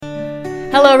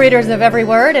Hello, readers of Every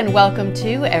Word, and welcome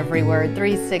to Every Word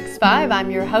 365.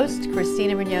 I'm your host,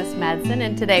 Christina Munoz Madsen,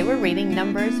 and today we're reading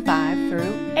Numbers 5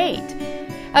 through 8.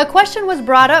 A question was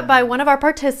brought up by one of our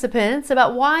participants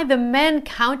about why the men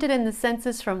counted in the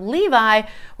census from Levi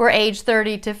were aged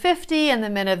 30 to 50 and the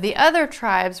men of the other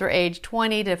tribes were aged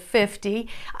 20 to 50.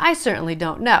 I certainly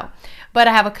don't know, but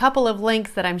I have a couple of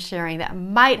links that I'm sharing that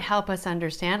might help us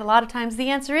understand. A lot of times the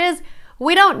answer is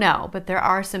we don't know, but there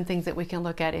are some things that we can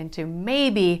look at into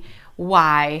maybe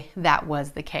why that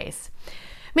was the case.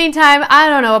 Meantime, I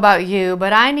don't know about you,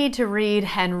 but I need to read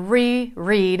and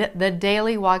reread the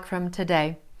daily walk from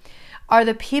today. Are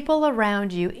the people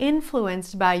around you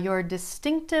influenced by your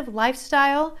distinctive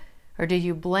lifestyle, or do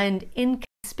you blend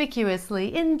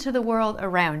inconspicuously into the world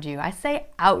around you? I say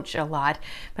ouch a lot,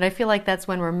 but I feel like that's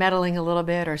when we're meddling a little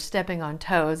bit or stepping on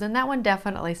toes, and that one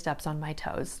definitely steps on my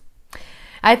toes.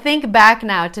 I think back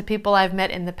now to people I've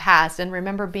met in the past and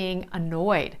remember being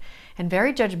annoyed and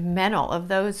very judgmental of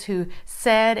those who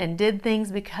said and did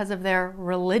things because of their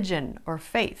religion or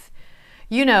faith.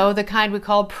 You know, the kind we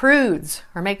call prudes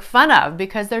or make fun of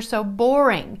because they're so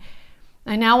boring.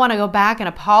 I now want to go back and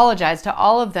apologize to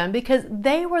all of them because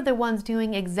they were the ones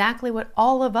doing exactly what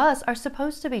all of us are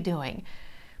supposed to be doing.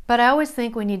 But I always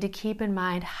think we need to keep in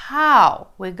mind how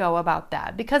we go about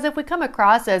that, because if we come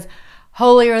across as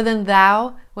holier than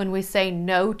thou when we say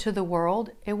no to the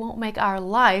world, it won't make our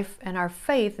life and our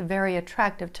faith very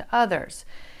attractive to others.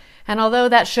 And although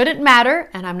that shouldn't matter,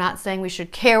 and I'm not saying we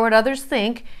should care what others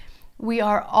think, we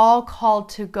are all called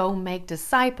to go make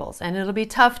disciples, and it'll be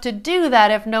tough to do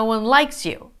that if no one likes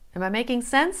you. Am I making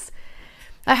sense?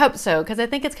 I hope so, because I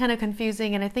think it's kind of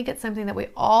confusing, and I think it's something that we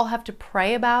all have to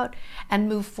pray about and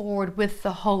move forward with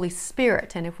the Holy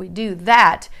Spirit. And if we do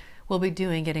that, we'll be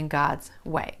doing it in God's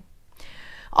way.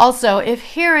 Also, if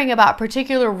hearing about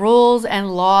particular rules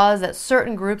and laws that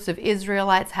certain groups of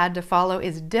Israelites had to follow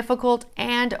is difficult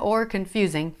and or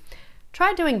confusing,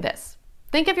 try doing this.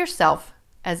 Think of yourself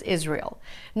as Israel,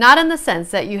 not in the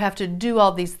sense that you have to do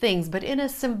all these things, but in a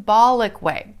symbolic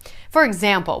way. For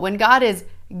example, when God is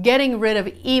getting rid of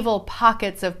evil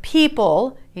pockets of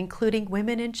people, including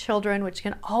women and children, which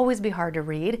can always be hard to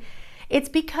read, it's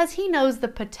because he knows the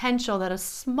potential that a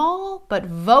small but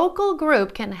vocal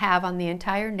group can have on the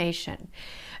entire nation.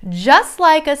 Just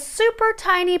like a super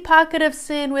tiny pocket of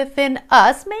sin within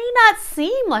us may not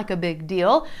seem like a big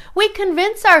deal, we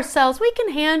convince ourselves we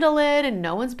can handle it and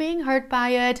no one's being hurt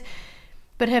by it.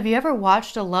 But have you ever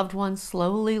watched a loved one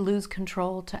slowly lose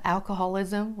control to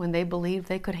alcoholism when they believed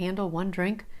they could handle one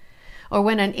drink? Or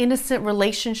when an innocent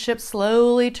relationship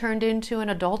slowly turned into an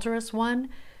adulterous one?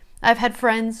 I've had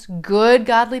friends, good,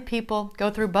 godly people, go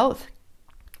through both.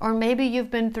 Or maybe you've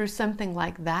been through something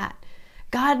like that.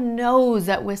 God knows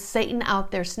that with Satan out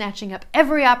there snatching up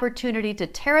every opportunity to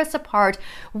tear us apart,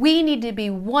 we need to be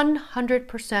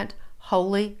 100%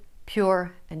 holy,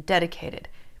 pure, and dedicated.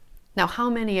 Now,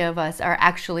 how many of us are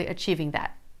actually achieving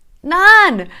that?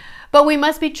 None! But we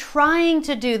must be trying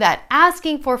to do that,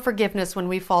 asking for forgiveness when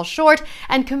we fall short,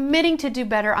 and committing to do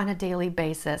better on a daily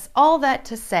basis. All that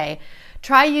to say,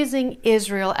 try using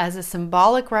Israel as a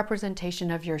symbolic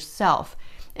representation of yourself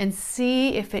and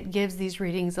see if it gives these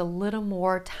readings a little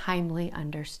more timely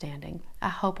understanding. I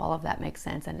hope all of that makes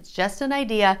sense, and it's just an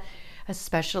idea,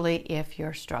 especially if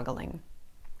you're struggling.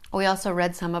 We also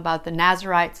read some about the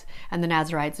Nazarites and the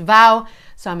Nazarites' vow,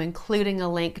 so I'm including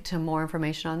a link to more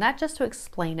information on that just to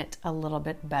explain it a little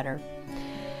bit better.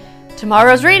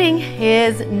 Tomorrow's reading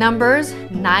is Numbers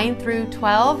 9 through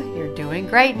 12. You're doing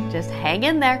great. Just hang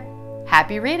in there.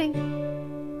 Happy reading.